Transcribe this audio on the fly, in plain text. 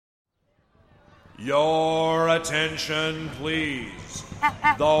Your attention, please.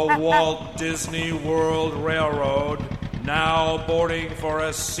 The Walt Disney World Railroad now boarding for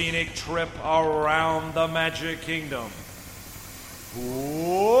a scenic trip around the Magic Kingdom.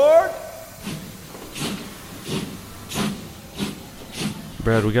 Board!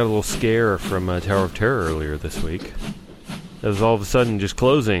 Brad, we got a little scare from Tower of Terror earlier this week. It was all of a sudden just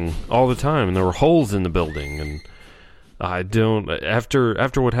closing all the time, and there were holes in the building. And I don't.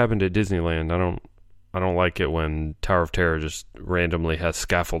 After what happened at Disneyland, I don't like it when Tower of Terror just randomly has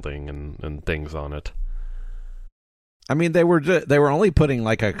scaffolding and things on it. I mean, they were only putting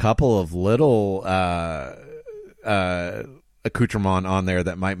like a couple of little accoutrement on there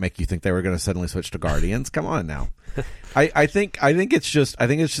that might make you think they were going to suddenly switch to Guardians. Come on now. I think it's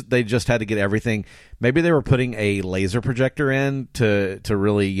they just had to get everything. Maybe they were putting a laser projector in to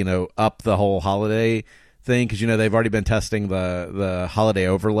really, up the whole holiday thing, because they've already been testing the holiday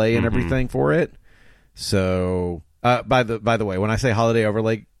overlay and everything for it. So by the way, when I say holiday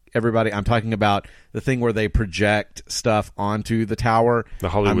overlay, everybody, I'm talking about the thing where they project stuff onto the tower. The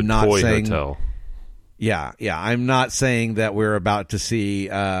Hollywood Toy Hotel. Yeah. I'm not saying that we're about to see.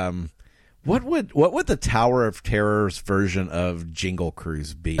 What would the Tower of Terror's version of Jingle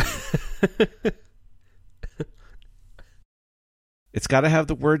Cruise be? It's got to have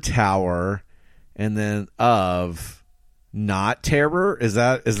the word tower, and then of, not terror. Is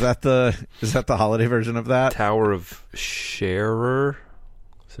that the holiday version of that? Tower of Sharer.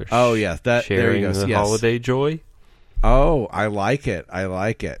 Oh yeah, there you go. The holiday joy. Oh, I like it.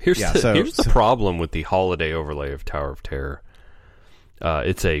 Here's the problem with the holiday overlay of Tower of Terror.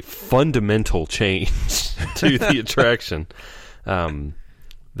 It's a fundamental change to the attraction.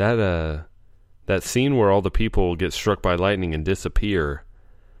 That scene where all the people get struck by lightning and disappear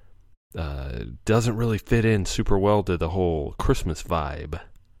doesn't really fit in super well to the whole Christmas vibe.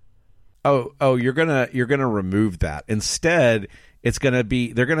 Oh, you're gonna remove that. Instead, it's gonna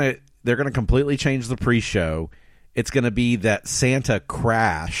be they're gonna completely change the pre-show. It's gonna be that Santa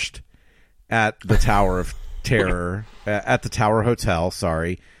crashed at the Tower of Terror, at the Tower Hotel,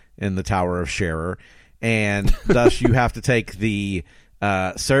 in the Tower of Sharer, and thus you have to take the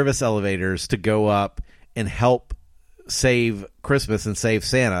service elevators to go up and help save Christmas and save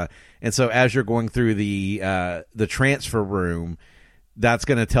Santa. And so as you're going through the transfer room, that's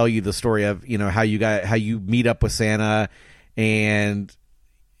going to tell you the story of how you meet up with Santa and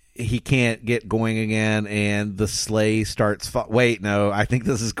he can't get going again, and the sleigh starts. Wait, no, I think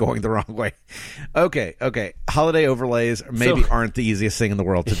this is going the wrong way. Okay. Holiday overlays maybe aren't the easiest thing in the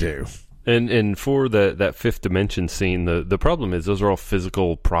world to do. And for that fifth dimension scene, the problem is those are all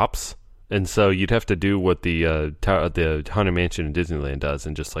physical props, and so you'd have to do what the Haunted Mansion in Disneyland does,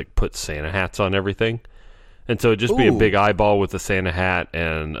 and just like put Santa hats on everything. And so it'd just be a big eyeball with a Santa hat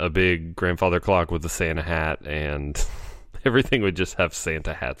and a big grandfather clock with a Santa hat, and everything would just have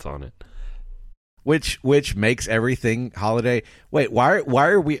Santa hats on it. Which makes everything holiday. Wait, why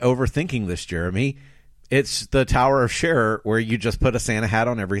are we overthinking this, Jeremy? It's the Tower of Sharer where you just put a Santa hat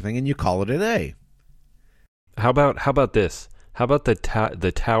on everything and you call it a day. How about this? How about the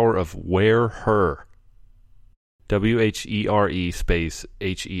Tower of Where Her? WHERE space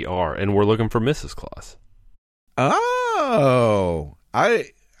HER, and we're looking for Mrs. Claus. Oh,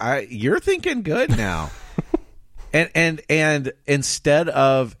 you're thinking good now. And instead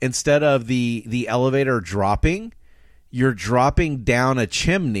of the elevator dropping, you're dropping down a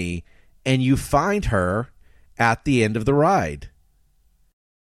chimney, and you find her at the end of the ride.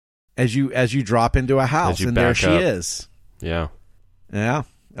 As you drop into a house, and there she is. Yeah.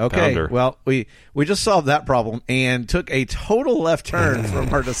 Okay. Well, we just solved that problem and took a total left turn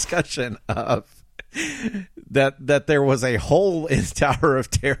from our discussion of that there was a hole in Tower of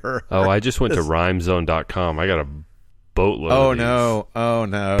Terror. Oh, I just went to rhymezone.com. I got a boatload of these. Oh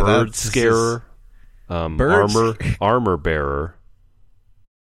no. Bird Scarer, Armor Bearer,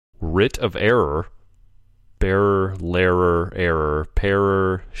 Writ of Error, Bearer, Larer, Error,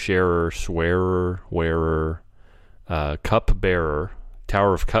 Pairer, Sharer, Swearer, Wearer, Cup Bearer,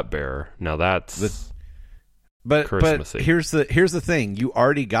 Tower of Cup Bearer. Now that's Christmassy. But here's the thing. You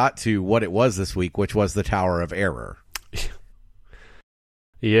already got to what it was this week, which was the Tower of Error.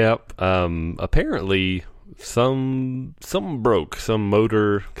 Yep. Apparently something broke, some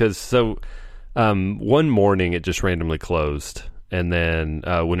motor, because one morning it just randomly closed, and then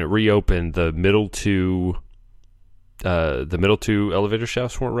when it reopened, the middle two elevator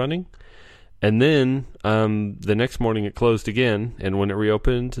shafts weren't running, and then the next morning it closed again, and when it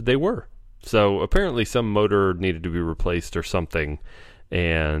reopened, they were. So apparently some motor needed to be replaced or something,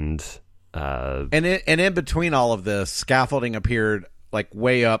 and in between all of this, scaffolding appeared like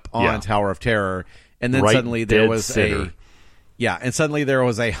way up on Tower of Terror, and then right suddenly there was center. and suddenly there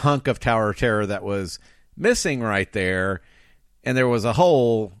was a hunk of Tower of Terror that was missing right there, and there was a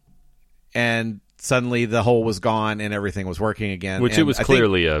hole, and suddenly the hole was gone and everything was working again. Which and it was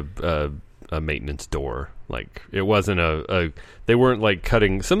clearly a maintenance door. Like it wasn't they weren't like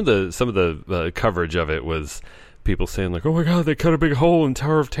cutting some of the coverage of it was people saying like, oh my god, they cut a big hole in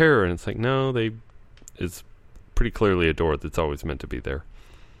Tower of Terror, and it's like, no, it's pretty clearly a door that's always meant to be there.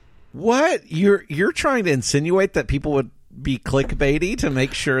 What? You're trying to insinuate that people would be clickbaity to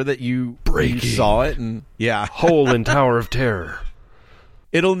make sure that you saw it? And hole in Tower of Terror.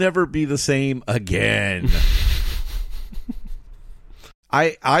 It'll never be the same again.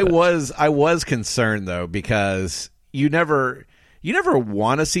 I was concerned though, because you never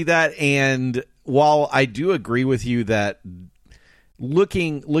want to see that. And while I do agree with you that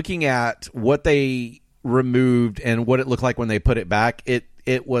looking at what they removed and what it looked like when they put it back,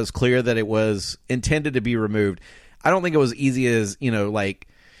 it was clear that it was intended to be removed. I don't think it was easy as, like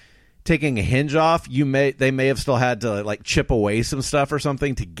taking a hinge off. They may have still had to like chip away some stuff or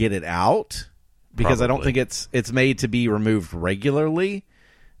something to get it out, because probably. I don't think it's made to be removed regularly.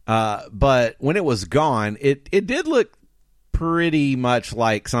 But when it was gone, it did look pretty much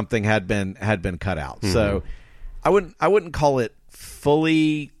like something had been cut out. Mm-hmm. So I wouldn't call it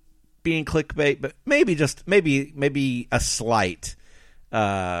fully being clickbait, but maybe a slight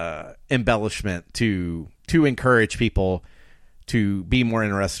embellishment to encourage people to be more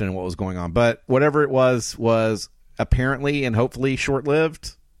interested in what was going on. But whatever it was apparently and hopefully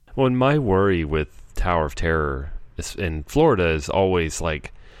short-lived. Well, and my worry with Tower of Terror in Florida is always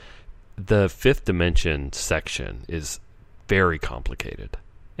like the Fifth Dimension section is very complicated,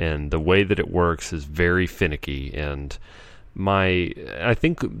 and the way that it works is very finicky. And I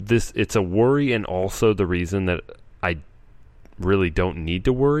think it's a worry, and also the reason that I really don't need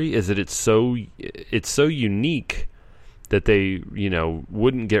to worry is that it's so unique that they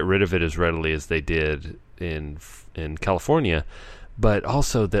wouldn't get rid of it as readily as they did in California, but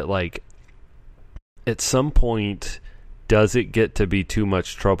also that like at some point, does it get to be too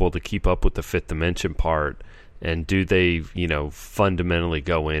much trouble to keep up with the Fifth Dimension part, and do they fundamentally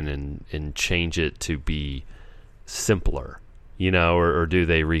go in and change it to be simpler, or do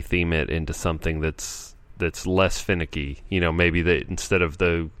they retheme it into something that's less finicky? Maybe that instead of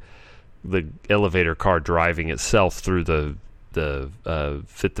the elevator car driving itself through the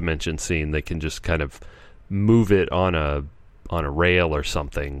Fifth Dimension scene, they can just kind of move it on a rail or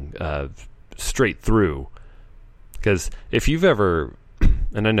something straight through. Because if you've ever,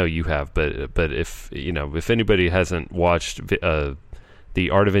 and I know you have, but if anybody hasn't watched the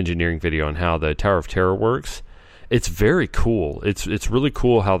Art of Engineering video on how the Tower of Terror works, it's very cool. It's really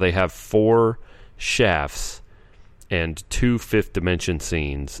cool how they have 4 shafts and 2 Fifth Dimension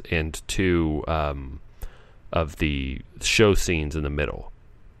scenes and 2 of the show scenes in the middle.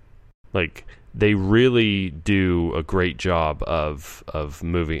 Like, they really do a great job of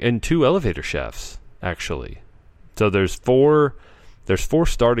moving, and 2 elevator shafts actually. So there's 4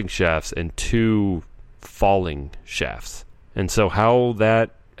 starting shafts and 2 falling shafts, and so how that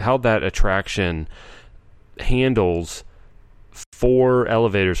attraction handles 4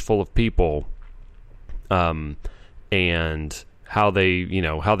 elevators full of people, and how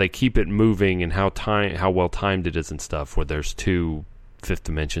they keep it moving, and how well timed it is and stuff, where there's 2 Fifth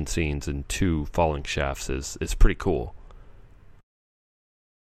Dimension scenes and 2 falling shafts is pretty cool.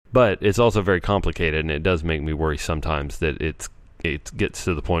 But it's also very complicated, and it does make me worry sometimes that it gets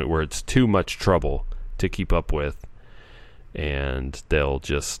to the point where it's too much trouble to keep up with, and they'll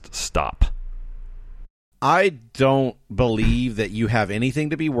just stop. I don't believe that you have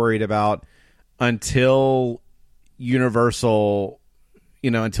anything to be worried about until Universal,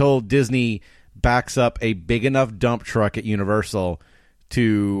 until Disney backs up a big enough dump truck at Universal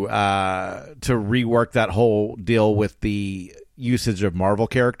to rework that whole deal with the usage of Marvel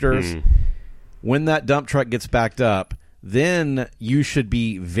characters. When that dump truck gets backed up, then you should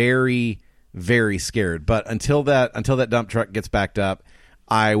be very, very scared. But until that dump truck gets backed up,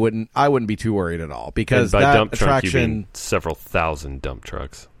 I wouldn't be too worried at all, because and by that dump truck, attraction, you mean several thousand dump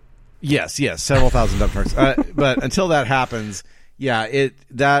trucks. Yes, several thousand dump trucks. But until that happens,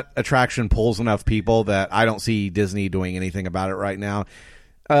 that attraction pulls enough people that I don't see Disney doing anything about it right now.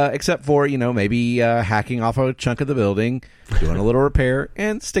 Except for, maybe hacking off a chunk of the building, doing a little repair,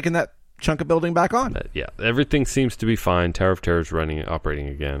 and sticking that chunk of building back on. Everything seems to be fine. Tower of Terror is operating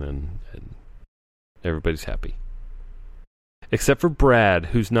again, and everybody's happy. Except for Brad,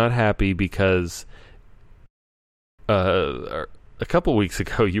 who's not happy because a couple weeks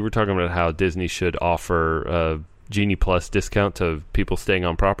ago you were talking about how Disney should offer Genie Plus discount to people staying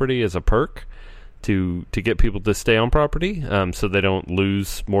on property as a perk to get people to stay on property, so they don't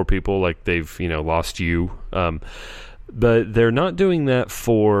lose more people like they've lost you. But they're not doing that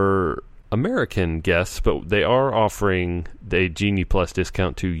for American guests, but they are offering a Genie Plus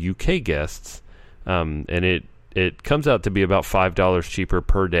discount to UK guests, and it comes out to be about $5 cheaper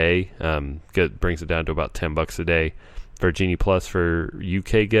per day. Brings it down to about $10 a day for Genie Plus for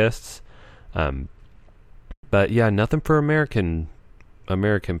UK guests. But yeah, nothing for American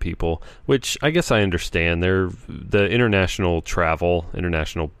people, which I guess I understand. The international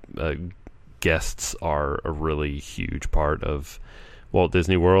guests are a really huge part of Walt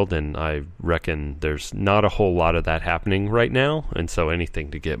Disney World, and I reckon there's not a whole lot of that happening right now, and so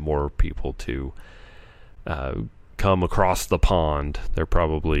anything to get more people to come across the pond, they're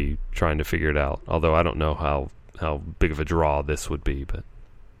probably trying to figure it out, although I don't know how big of a draw this would be, but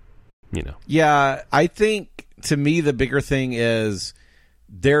Yeah, I think to me the bigger thing is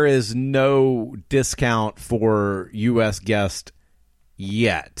there is no discount for U.S. guests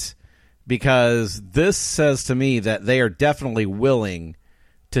yet, because this says to me that they are definitely willing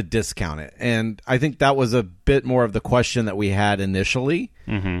to discount it. And I think that was a bit more of the question that we had initially.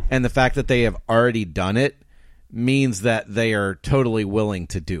 Mm-hmm. And the fact that they have already done it means that they are totally willing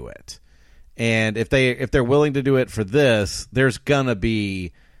to do it. And if they're willing to do it for this, there's gonna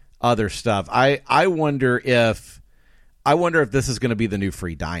be other stuff. I wonder if this is gonna be the new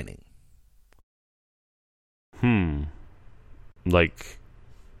free dining. Like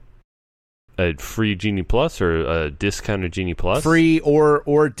a free Genie Plus or a discounted Genie Plus? Free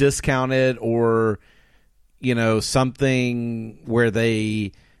or discounted, or something where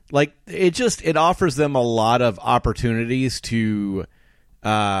they like it offers them a lot of opportunities to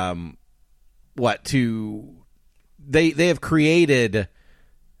they have created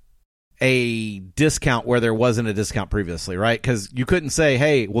a discount where there wasn't a discount previously, right? Because you couldn't say,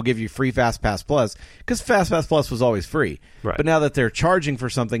 hey, we'll give you free Fast Pass Plus, because Fast Pass Plus was always free. Right. But now that they're charging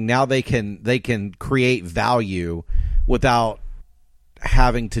for something, now they can create value without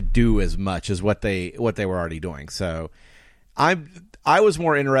having to do as much as what they were already doing. So I was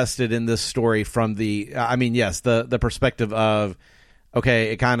more interested in this story from the perspective of,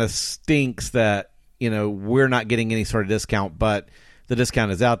 okay, it kind of stinks that we're not getting any sort of discount, but the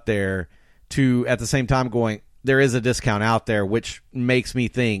discount is out there, to at the same time going, there is a discount out there, which makes me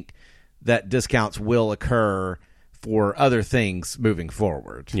think that discounts will occur for other things moving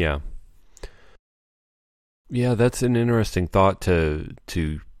forward. Yeah. Yeah, that's an interesting thought to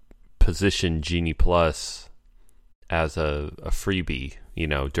position Genie Plus as a freebie,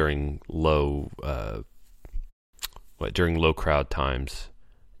 during low crowd times.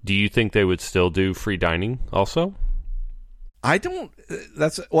 Do you think they would still do free dining also? I don't.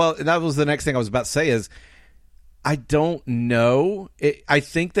 That was the next thing I was about to say is I don't know. I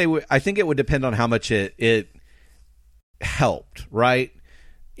think they would. I think it would depend on how much it helped. Right.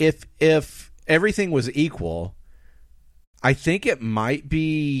 If everything was equal, I think it might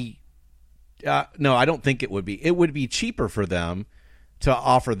be. No, I don't think it would be. It would be cheaper for them to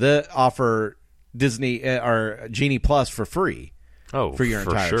offer Disney or Genie Plus for free. Oh, for your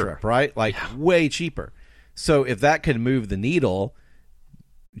entire sure. trip, right? Like way cheaper. So if that could move the needle,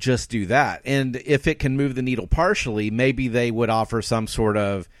 just do that. And if it can move the needle partially, maybe they would offer some sort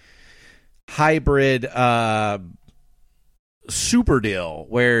of hybrid super deal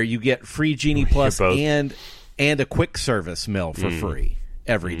where you get free Genie Plus and a quick service meal for free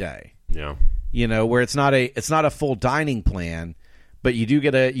every day. Yeah. Where it's not a full dining plan, but you do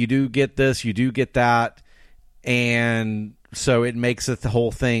get this, you do get that, and so it makes the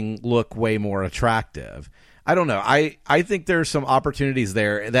whole thing look way more attractive. I don't know. I think there's some opportunities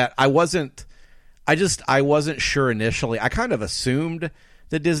there that I wasn't sure initially. I kind of assumed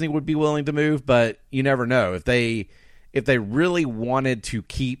that Disney would be willing to move, but you never know. If they really wanted to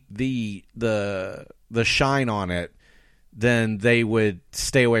keep the shine on it, then they would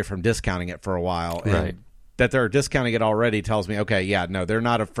stay away from discounting it for a while. And right. That they're discounting it already tells me, okay, yeah, no, they're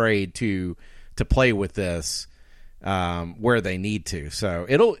not afraid to play with this where they need to. So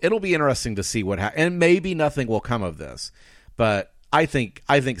it'll be interesting to see what happens. And maybe nothing will come of this, but I think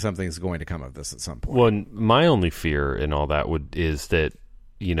something's going to come of this at some point. Well, my only fear in all that is that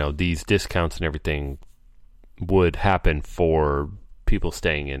these discounts and everything would happen for people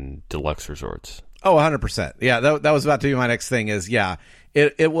staying in deluxe resorts. Oh, 100%. Yeah, that was about to be my next thing is, yeah,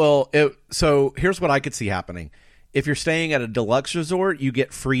 it will. So here's what I could see happening. If you're staying at a deluxe resort, you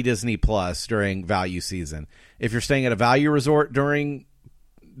get free Disney Plus during value season. If you're staying at a value resort during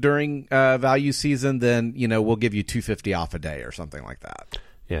value season, then we'll give you $250 off a day or something like that.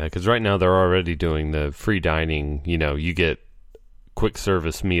 Yeah, because right now they're already doing the free dining. You get quick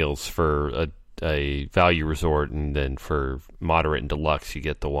service meals for a value resort, and then for moderate and deluxe, you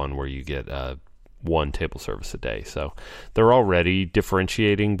get the one where you get one table service a day. So they're already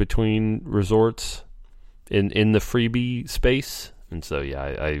differentiating between resorts in the freebie space. And so,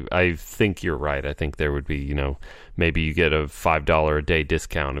 yeah, I think you're right. I think there would be, maybe you get a $5 a day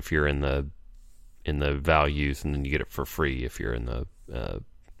discount if you're in the values, and then you get it for free if you're in the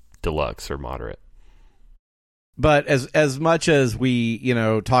deluxe or moderate. But as much as we,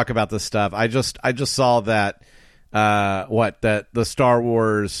 talk about this stuff, I just saw that that the Star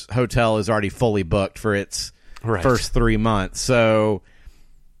Wars hotel is already fully booked for its first 3 months. So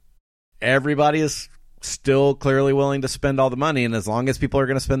everybody is still clearly willing to spend all the money, and as long as people are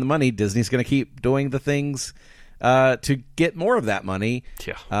going to spend the money, Disney's going to keep doing the things to get more of that money.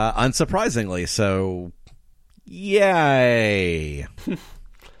 Yeah. Unsurprisingly. So, yay.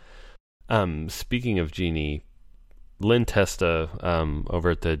 Speaking of Genie, Lynn Testa over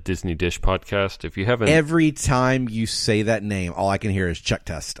at the Disney Dish podcast, if you haven't... Every time you say that name, all I can hear is Chuck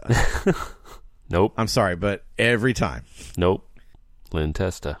Testa. Nope. I'm sorry, but every time. Nope. Lynn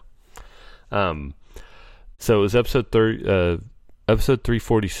Testa. So it was episode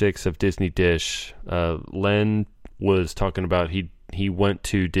 346 of Disney Dish. Len was talking about he went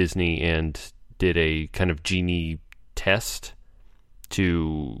to Disney and did a kind of Genie test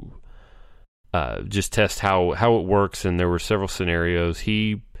to just test how it works, and there were several scenarios.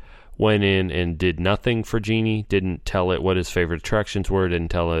 He went in and did nothing for Genie, didn't tell it what his favorite attractions were, didn't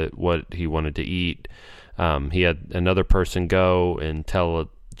tell it what he wanted to eat. He had another person go and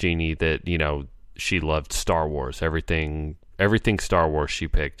tell Genie that, she loved Star Wars. Everything Star Wars she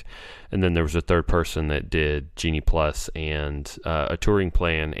picked. And then there was a third person that did Genie Plus and a touring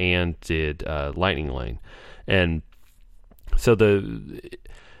plan and did Lightning Lane. And so the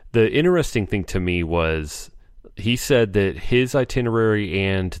interesting thing to me was he said that his itinerary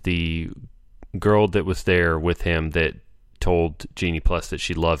and the girl that was there with him that told Genie Plus that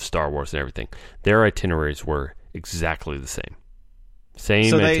she loved Star Wars and everything, their itineraries were exactly the same.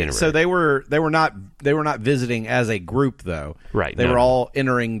 Itinerary. So they were not visiting as a group, though. Right. They were all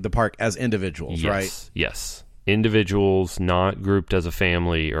entering the park as individuals, right? Yes. Individuals, not grouped as a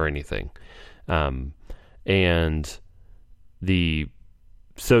family or anything. And the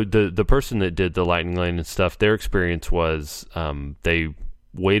person that did the Lightning Lane and stuff, their experience was they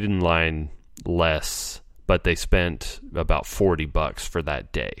waited in line less, but they spent about $40 for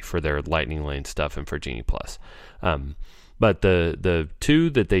that day for their Lightning Lane stuff and for Genie Plus. But the two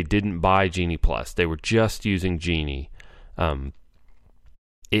that they didn't buy Genie Plus, they were just using Genie.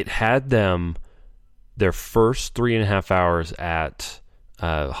 It had them their first 3.5 hours at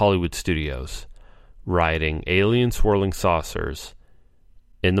Hollywood Studios riding alien swirling saucers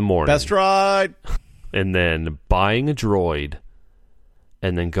in the morning. Best ride! And then buying a droid,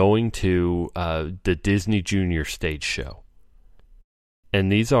 and then going to the Disney Junior stage show.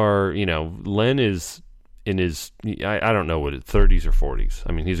 And these are, Len is in his, I don't know what, 30s or 40s.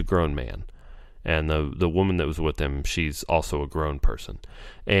 I mean, he's a grown man. And the woman that was with him, she's also a grown person.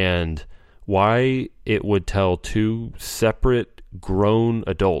 And why it would tell two separate grown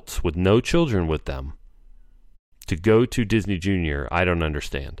adults with no children with them to go to Disney Junior, I don't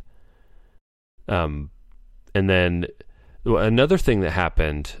understand. And then another thing that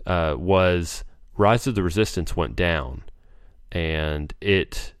happened was Rise of the Resistance went down, and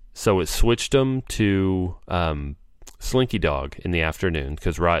it switched them to Slinky Dog in the afternoon,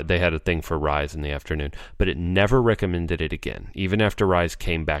 because they had a thing for Rise in the afternoon, but it never recommended it again. Even after Rise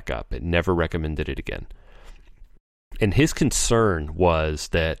came back up, it never recommended it again. And his concern was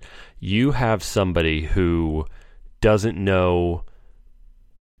that you have somebody who doesn't know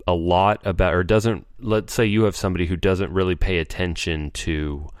a lot about, or doesn't, let's say you have somebody who doesn't really pay attention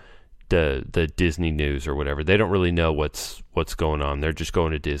to the Disney news or whatever. They don't really know what's going on. They're just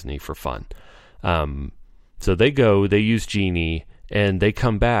going to Disney for fun. So they use Genie, and they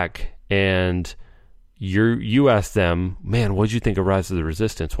come back, and you ask them, man, what'd you think of Rise of the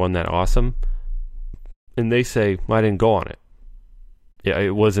Resistance? Wasn't that awesome? And they say, well, I didn't go on it. Yeah,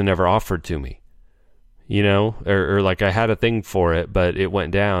 it wasn't ever offered to me. Or like I had a thing for it, but it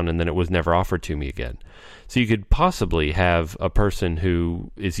went down, and then it was never offered to me again. So you could possibly have a person who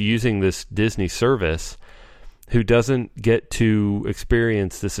is using this Disney service who doesn't get to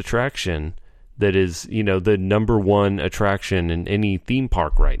experience this attraction that is, the number one attraction in any theme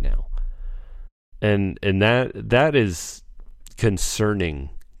park right now. And that is concerning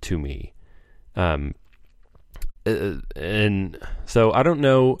to me. And so I don't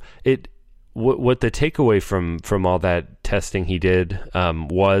know, what the takeaway from all that testing he did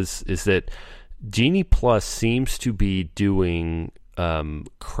is that Genie Plus seems to be doing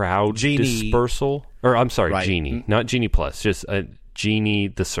crowd dispersal. Or I'm sorry, right. Genie, not Genie Plus, just Genie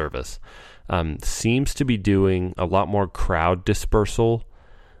the service. Seems to be doing a lot more crowd dispersal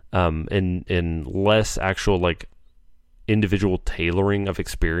and less actual like individual tailoring of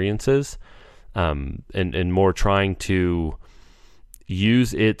experiences, and more trying to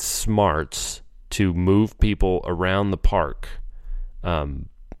use its smarts to move people around the park.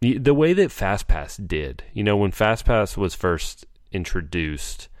 The way that FastPass did, when FastPass was first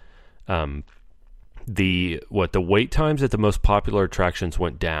introduced, the wait times at the most popular attractions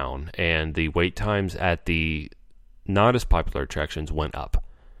went down, and the wait times at the not as popular attractions went up,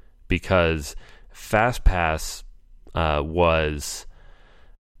 because FastPass was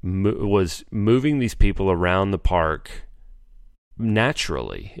moving these people around the park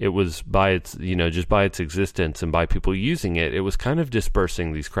naturally. It was by its just by its existence and by people using it, it was kind of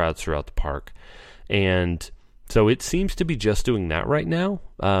dispersing these crowds throughout the park. And so it seems to be just doing that right now,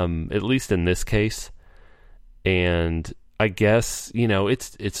 at least in this case. And I guess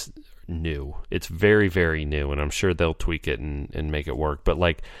it's new. It's very, very new, and I'm sure they'll tweak it and make it work. But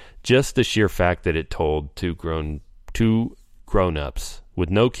like, just the sheer fact that it told two grown-ups with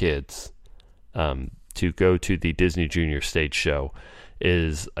no kids to go to the Disney Junior stage show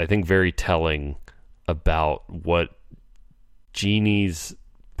is, I think, very telling about what Genie's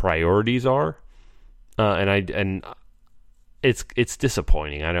priorities are, and it's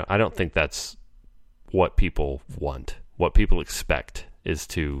disappointing. I don't think that's what people want. What people expect is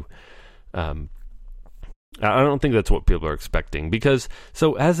to. I don't think that's what people are expecting, because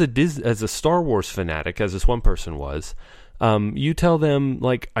so as a Star Wars fanatic, as this one person was. You tell them,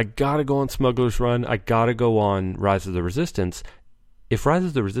 like, I gotta go on Smuggler's Run, I gotta go on Rise of the Resistance. If Rise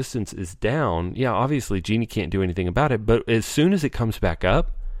of the Resistance is down, yeah, obviously Genie can't do anything about it, but as soon as it comes back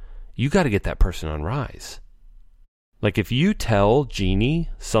up, you gotta get that person on Rise. Like, if you tell Genie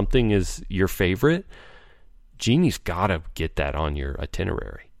something is your favorite, Genie's gotta get that on your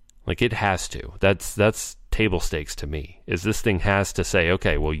itinerary. Like, it has to. That's table stakes to me, is this thing has to say,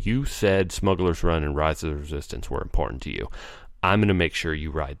 okay, well, you said Smuggler's Run and Rise of the Resistance were important to you. I'm going to make sure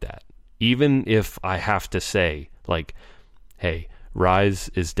you ride that. Even if I have to say, like, hey, Rise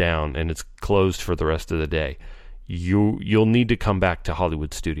is down and it's closed for the rest of the day. You'll need to come back to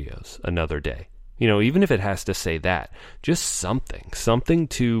Hollywood Studios another day. Even if it has to say that, just something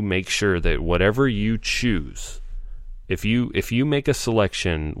to make sure that whatever you choose, if you make a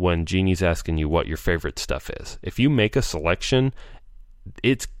selection when Genie's asking you what your favorite stuff is, if you make a selection,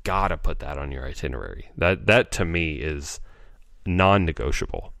 it's gotta put that on your itinerary. That to me is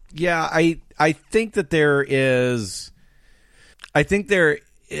non-negotiable. Yeah, I think that there is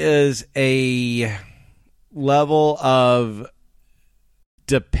a level of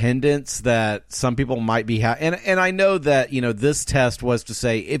dependence that some people might be and I know that this test was to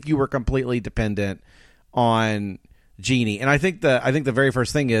say if you were completely dependent on Genie, and I think the very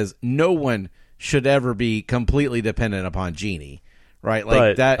first thing is no one should ever be completely dependent upon Genie, right?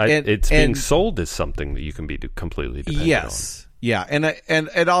 Like, but that, it's being sold as something that you can be completely dependent on. Yes, yeah,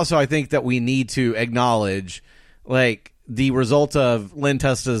 and also I think that we need to acknowledge, like, the result of Lynn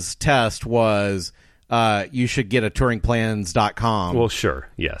Testa's test was you should get a touringplans.com. Well, sure,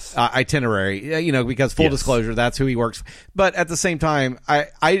 yes. Itinerary, because full disclosure, that's who he works. But at the same time,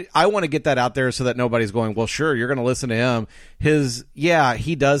 I want to get that out there so that nobody's going, well, sure, you're going to listen to him.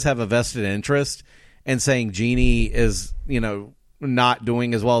 He does have a vested interest in saying Genie is, not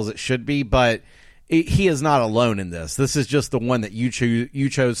doing as well as it should be, but he is not alone in this. This is just the one that you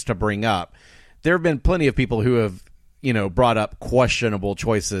chose to bring up. There have been plenty of people who have, brought up questionable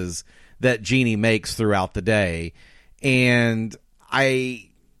choices that Genie makes throughout the day, and the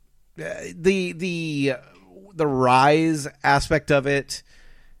Rise aspect of it,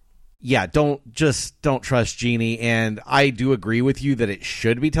 yeah, don't trust Genie, and I do agree with you that it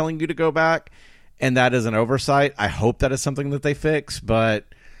should be telling you to go back, and that is an oversight. I hope that is something that they fix, but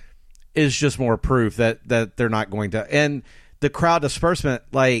it's just more proof that they're not going to. And the crowd disbursement,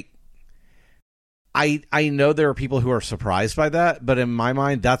 like, I know there are people who are surprised by that, but in my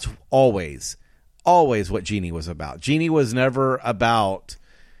mind, that's always what Genie was about. Genie was never about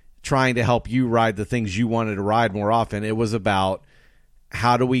trying to help you ride the things you wanted to ride more often. It was about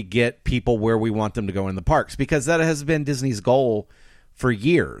how do we get people where we want them to go in the parks, because that has been Disney's goal for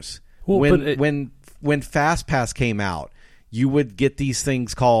years. Well, when FastPass came out, you would get these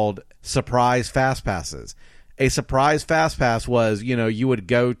things called surprise FastPasses. A surprise FastPass was, you would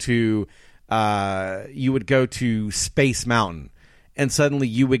go to Space Mountain, and suddenly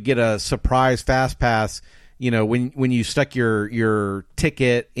you would get a surprise fast pass. When you stuck your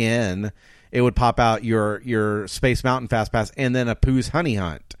ticket in, it would pop out your Space Mountain fast pass, and then a Pooh's Honey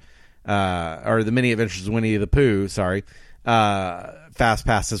Hunt, or the Mini Adventures of Winnie the Pooh, fast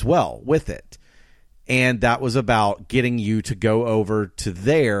pass as well with it. And that was about getting you to go over to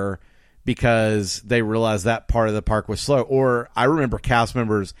there because they realized that part of the park was slow. Or I remember cast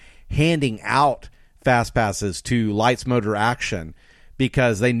members handing out fast passes to Lights Motor Action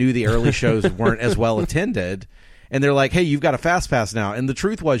because they knew the early shows weren't as well attended. And they're like, hey, you've got a fast pass now. And the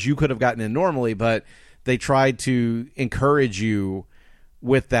truth was you could have gotten in normally, but they tried to encourage you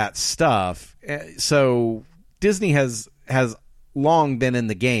with that stuff. So Disney has long been in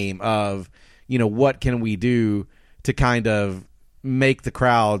the game of, what can we do to kind of make the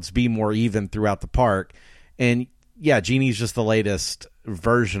crowds be more even throughout the park. And yeah, Genie's just the latest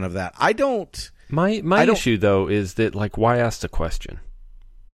version of that. My issue though is that, like, why ask the question?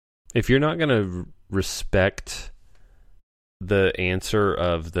 If you're not going to respect the answer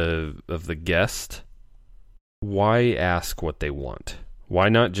of the guest, why ask what they want? Why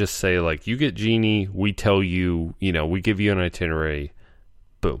not just say, like, you get Genie, we tell you, we give you an itinerary,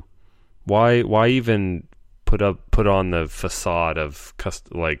 boom. Why even put on the facade of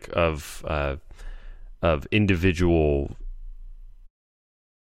individual?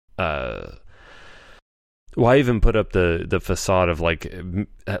 Why even put up the facade of, like,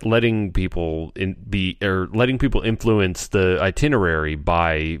 letting people letting people influence the itinerary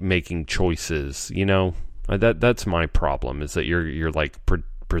by making choices? That's my problem, is that you're like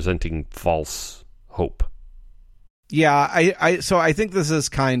presenting false hope. Yeah, so I think this is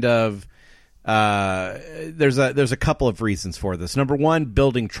kind of there's a couple of reasons for this. Number one,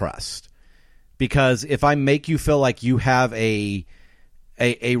 building trust, because if I make you feel like you have a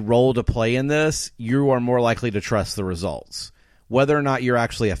role to play in this, you are more likely to trust the results, whether or not you're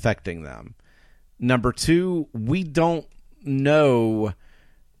actually affecting them. Number two, we don't know.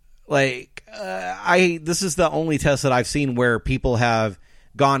 Like, this is the only test that I've seen where people have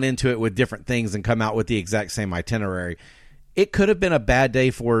gone into it with different things and come out with the exact same itinerary. It could have been a bad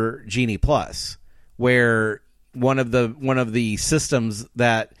day for Genie Plus, where one of the systems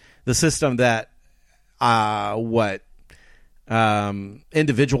that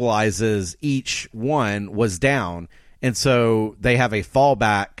individualizes each one was down, and so they have a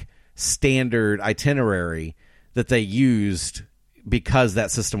fallback standard itinerary that they used because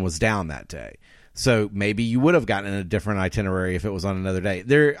that system was down that day. So maybe you would have gotten a different itinerary if it was on another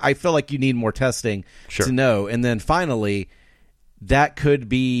day. I feel like you need more testing to know. And then finally, that could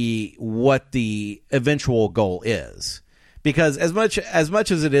be what the eventual goal is. Because as much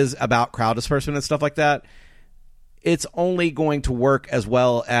as it is about crowd dispersement and stuff like that, it's only going to work as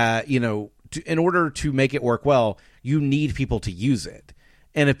well as, in order to make it work well, you need people to use it.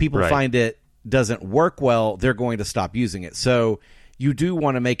 And if people find it doesn't work well, they're going to stop using it. So you do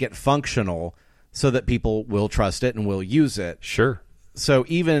want to make it functional so that people will trust it and will use it. Sure. So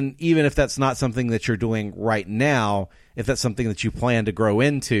even if that's not something that you're doing right now, if that's something that you plan to grow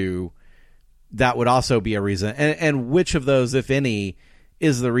into, that would also be a reason. And which of those, if any,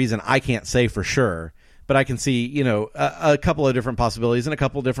 is the reason, I can't say for sure. But I can see, a couple of different possibilities, and a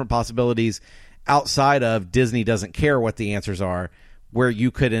couple of different possibilities outside of Disney doesn't care what the answers are, where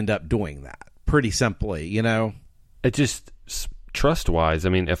you could end up doing that pretty simply, It just, trust-wise, I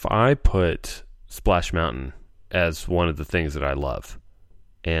mean, if I put Splash Mountain as one of the things that I love,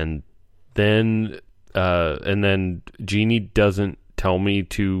 and then Genie doesn't tell me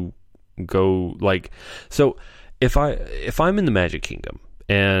to go, like, so if I'm in the Magic Kingdom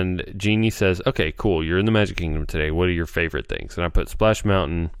and Genie says, okay, cool, you're in the Magic Kingdom today, what are your favorite things? And I put Splash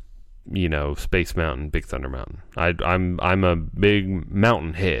Mountain, Space Mountain, Big Thunder Mountain. I'm a big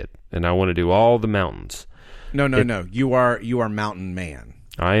mountain head, and I want to do all the mountains. No. You are Mountain Man.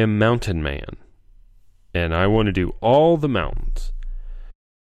 I am Mountain Man, and I want to do all the mountains.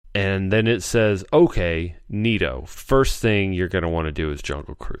 And then it says, okay, neato, first thing you're going to want to do is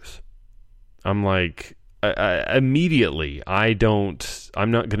Jungle Cruise. I'm like, immediately,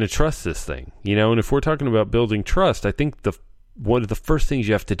 I'm not going to trust this thing, and if we're talking about building trust, I think one of the first things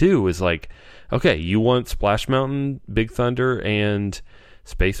you have to do is, like, okay, you want Splash Mountain, Big Thunder, and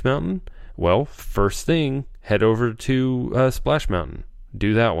Space Mountain? Well, first thing, head over to Splash Mountain.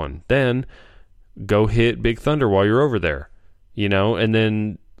 Do that one. Then go hit Big Thunder while you're over there,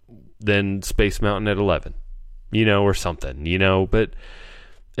 and then Space Mountain at 11, or something, but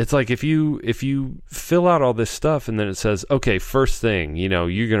it's like if you fill out all this stuff and then it says, okay, first thing, you're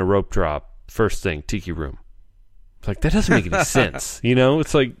going to rope drop, first thing, Tiki Room. It's like, that doesn't make any sense,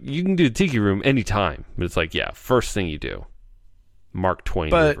 It's like, you can do the Tiki Room anytime, but it's like, yeah, first thing you do. Mark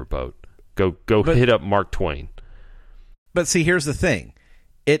Twain riverboat. Go hit up Mark Twain. But see, here's the thing.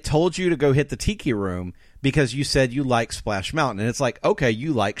 It told you to go hit the Tiki Room because you said you like Splash Mountain. And it's like, okay,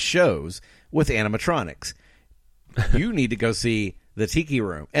 you like shows with animatronics. You need to go see the Tiki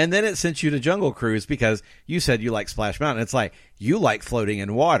Room. And then it sent you to Jungle Cruise because you said you like Splash Mountain. It's like, you like floating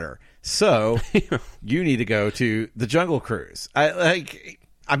in water. So you need to go to the Jungle Cruise. I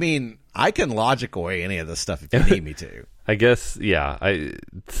mean, I can logic away any of this stuff if you need me to. I guess, yeah.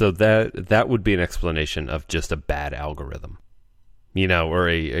 So that would be an explanation of just a bad algorithm, or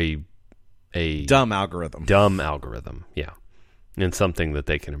a dumb algorithm. Dumb algorithm, yeah, and something that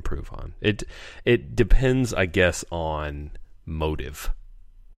they can improve on. It depends, I guess, on motive.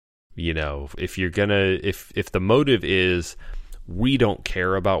 If you're gonna, if the motive is we don't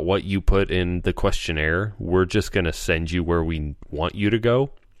care about what you put in the questionnaire, we're just gonna send you where we want you to go.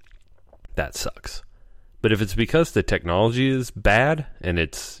 That sucks. But if it's because the technology is bad and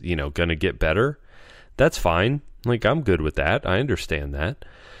it's, going to get better, that's fine. Like, I'm good with that. I understand that.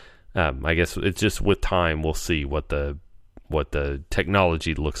 I guess it's just with time we'll see what the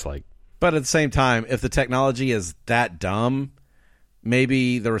technology looks like. But at the same time, if the technology is that dumb,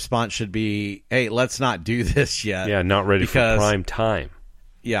 maybe the response should be, hey, let's not do this yet. Yeah, not ready for prime time.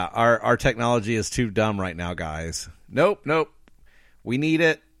 Yeah, our technology is too dumb right now, guys. Nope. We need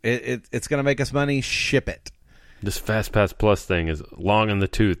it. It's going to make us money. Ship it. This FastPass Plus thing is long in the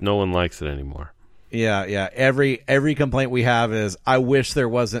tooth. No one likes it anymore. Yeah. Every complaint we have is, I wish there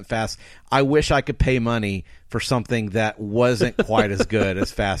wasn't fast. I wish I could pay money for something that wasn't quite as good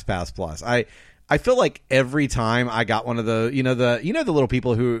as FastPass Plus. I feel like every time I got one of the the little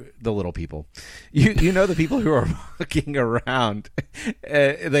people the people who are walking around,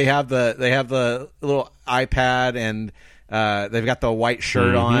 they have the little iPad and they've got the white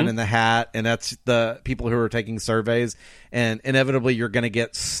shirt on and the hat, and that's the people who are taking surveys. And inevitably, you're going to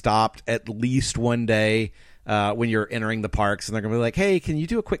get stopped at least one day when you're entering the parks, and they're going to be like, "Hey, can you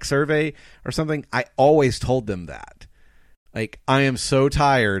do a quick survey or something?" I always told them that. Like, I am so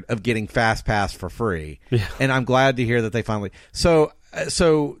tired of getting FastPass for free, and I'm glad to hear that they finally. So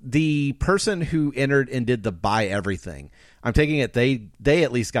the person who entered and did the buy everything, I'm taking it they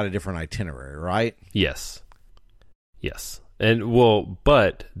at least got a different itinerary, right? Yes. And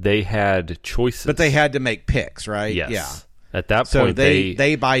but they had choices. But they had to make picks, right? Yes. Yeah. At that point, so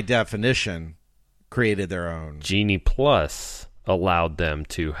they by definition created their own. Genie Plus allowed them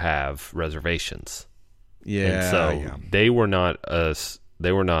to have reservations. Yeah. And so they were not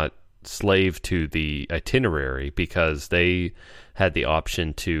slave to the itinerary because they had the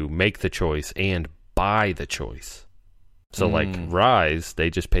option to make the choice and buy the choice. So like Rise,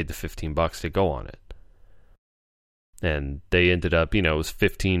 they just paid the $15 to go on it. And they ended up, it was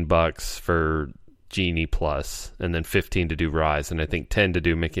 $15 for Genie Plus, and then $15 to do Rise, and I think $10 to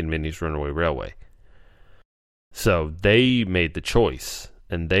do Mickey and Minnie's Runaway Railway. So they made the choice,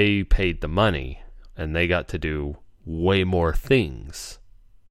 and they paid the money, and they got to do way more things.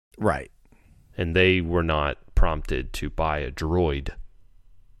 Right. And they were not prompted to buy a droid.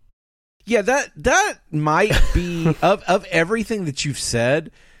 Yeah, that might be of everything that you've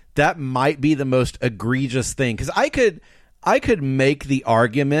said, that might be the most egregious thing, because I could make the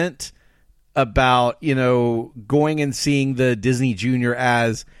argument about going and seeing the Disney Junior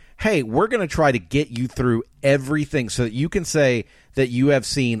as, hey, we're going to try to get you through everything so that you can say that you have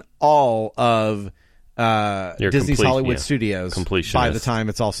seen all of Disney's Hollywood Studios by the time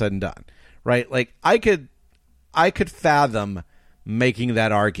it's all said and done, right? Like I could fathom making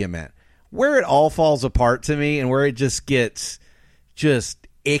that argument. Where it all falls apart to me and where it just gets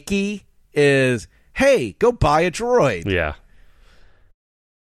icky is, hey, go buy a droid. Yeah.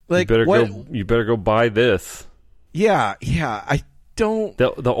 Like, you better go buy this. Yeah. I don't.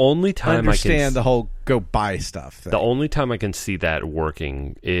 The only time understand the whole go buy stuff thing. The only time I can see that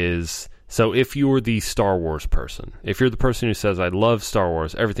working is, so if you're the Star Wars person, if you're the person who says, I love Star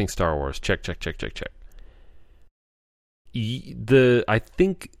Wars, everything Star Wars, check. I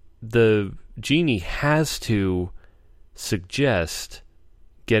think the Genie has to suggest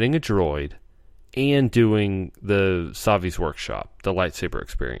getting a droid and doing the Savi's Workshop, the lightsaber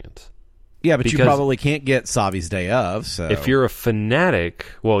experience. Yeah, but you probably can't get Savi's Day of. So if you're a fanatic,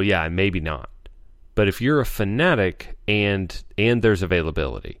 well, yeah, maybe not. But if you're a fanatic and there's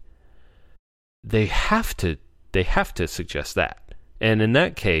availability, they have to suggest that. And in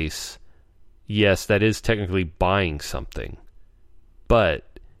that case, yes, that is technically buying something,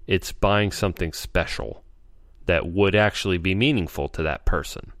 but it's buying something special that would actually be meaningful to that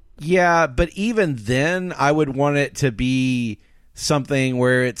person. Yeah, but even then, I would want it to be something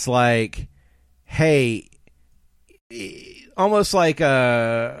where it's like, hey,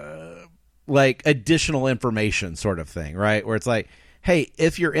 additional information sort of thing, right? Where it's like, hey,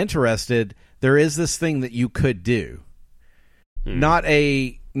 if you're interested, there is this thing that you could do. Not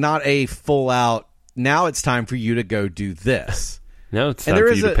a full out, now it's time for you to go do this. Now it's time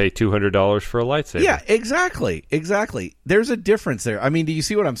for you to pay $200 for a lightsaber. Yeah, exactly. There's a difference there. I mean, do you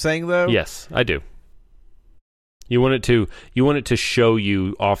see what I'm saying, though? Yes, I do. You want it to show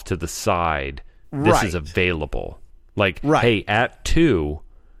you off to the side. This is available. Like, hey, at 2,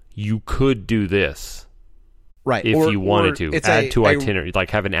 you could do this. Right. If you wanted to. Add to itinerary. Like,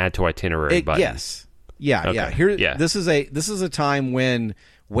 have an add to itinerary button. Yes. Yeah, yeah. This is a time when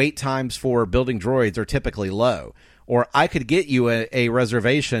wait times for building droids are typically low. Or I could get you a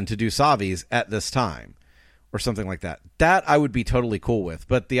reservation to do Savis at this time. Or something like that. That I would be totally cool with.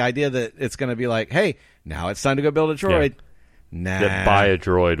 But the idea that it's going to be like, hey, now it's time to go build a droid. Nah. That buy a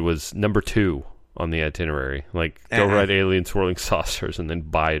droid was number 2 on the itinerary. Like, go ride alien swirling saucers and then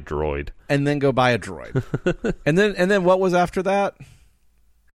buy a droid. And then go buy a droid. and then what was after that?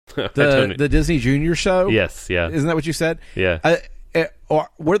 The Disney Junior show? Yes, yeah. Isn't that what you said? Yeah. Or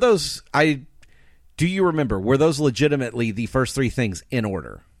were those... do you remember, were those legitimately the first 3 things in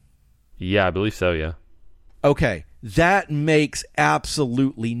order? Yeah, I believe so, yeah. Okay, that makes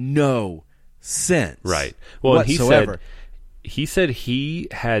absolutely no sense. Right. Well, whatsoever. He said he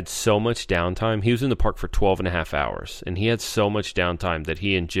had so much downtime. He was in the park for 12 and a half hours, and he had so much downtime that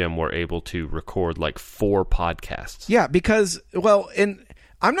he and Jim were able to record like 4 podcasts. Yeah, because, well, and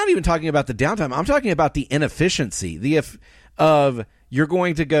I'm not even talking about the downtime. I'm talking about the inefficiency of you're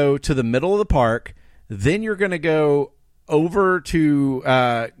going to go to the middle of the park, then you're going to go over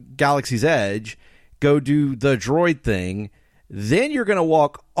to Galaxy's Edge, go do the droid thing, then you're going to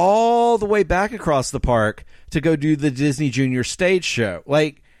walk all the way back across the park to go do the Disney Junior stage show.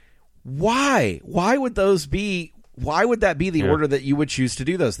 Like, why? Why would that be the order that you would choose to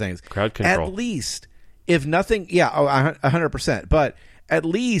do those things? Crowd control. At least, if nothing, 100%. But at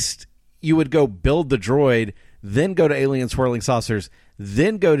least you would go build the droid, then go to Alien Swirling Saucers,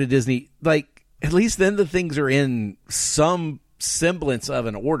 then go to Disney. Like, at least then the things are in some semblance of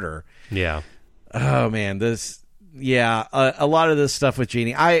an order. Yeah. Oh man, a lot of this stuff with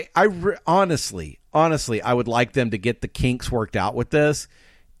Genie. Honestly, I would like them to get the kinks worked out with this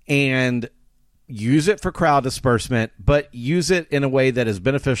and use it for crowd disbursement, but use it in a way that is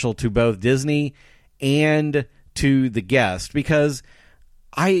beneficial to both Disney and to the guest. Because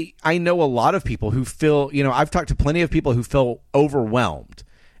I know a lot of people who feel, I've talked to plenty of people who feel overwhelmed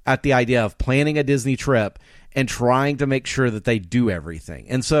at the idea of planning a Disney trip and trying to make sure that they do everything.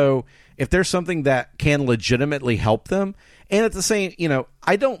 And so if there's something that can legitimately help them, and at the same,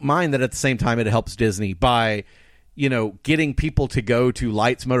 I don't mind that at the same time it helps Disney by, getting people to go to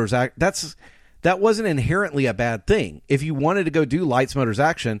Lights, Motors, Act. That wasn't inherently a bad thing. If you wanted to go do Lights, Motors,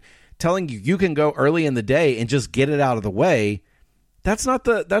 Action, telling you can go early in the day and just get it out of the way, that's not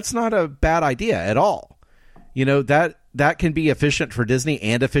a bad idea at all. That can be efficient for Disney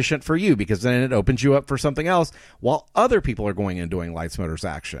and efficient for you, because then it opens you up for something else while other people are going and doing Lights, Motors,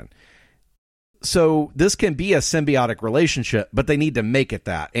 Action. So this can be a symbiotic relationship, but they need to make it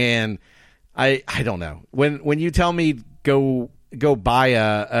that. And I don't know. When you tell me go buy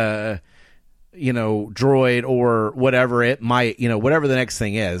a droid or whatever it might, whatever the next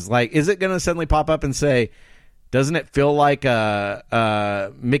thing is, like, is it going to suddenly pop up and say, doesn't it feel like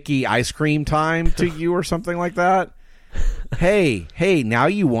a Mickey ice cream time to you or something like that? Hey, now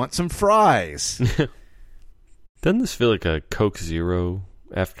you want some fries. Doesn't this feel like a Coke Zero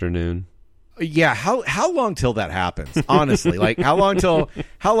afternoon? Yeah, how long till that happens? Honestly, like how long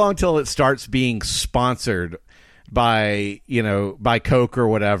till it starts being sponsored by Coke or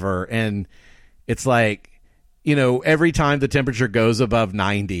whatever, and it's like, every time the temperature goes above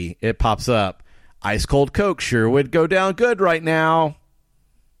 90, it pops up, ice cold Coke sure would go down good right now.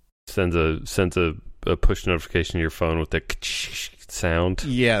 Sends a push notification to your phone with the sound.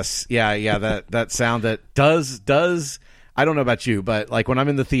 Yes, yeah, that sound that does. I don't know about you, but like when I'm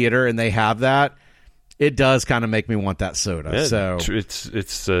in the theater and they have that, it does kind of make me want that soda. Yeah, so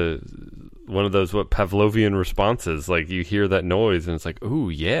it's one of those Pavlovian responses. Like you hear that noise and it's like, ooh,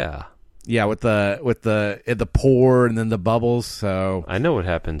 yeah, with the pour and then the bubbles. So I know what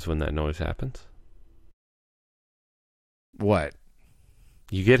happens when that noise happens. What?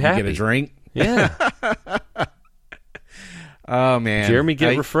 You get happy. You get a drink. Yeah. Oh man, Jeremy,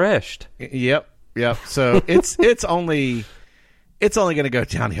 get refreshed. Yep. So it's only going to go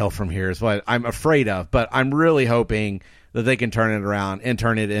downhill from here is what I'm afraid of. But I'm really hoping that they can turn it around and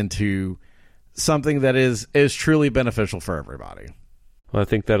turn it into something that is truly beneficial for everybody. Well, I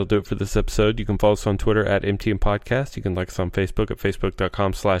think that'll do it for this episode. You can follow us on Twitter at MTM Podcast. You can like us on Facebook at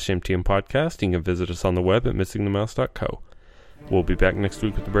facebook.com/MTM Podcast. You can visit us on the web at missingthemouse.co. We'll be back next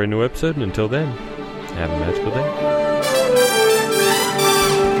week with a brand new episode, and until then, have a magical day.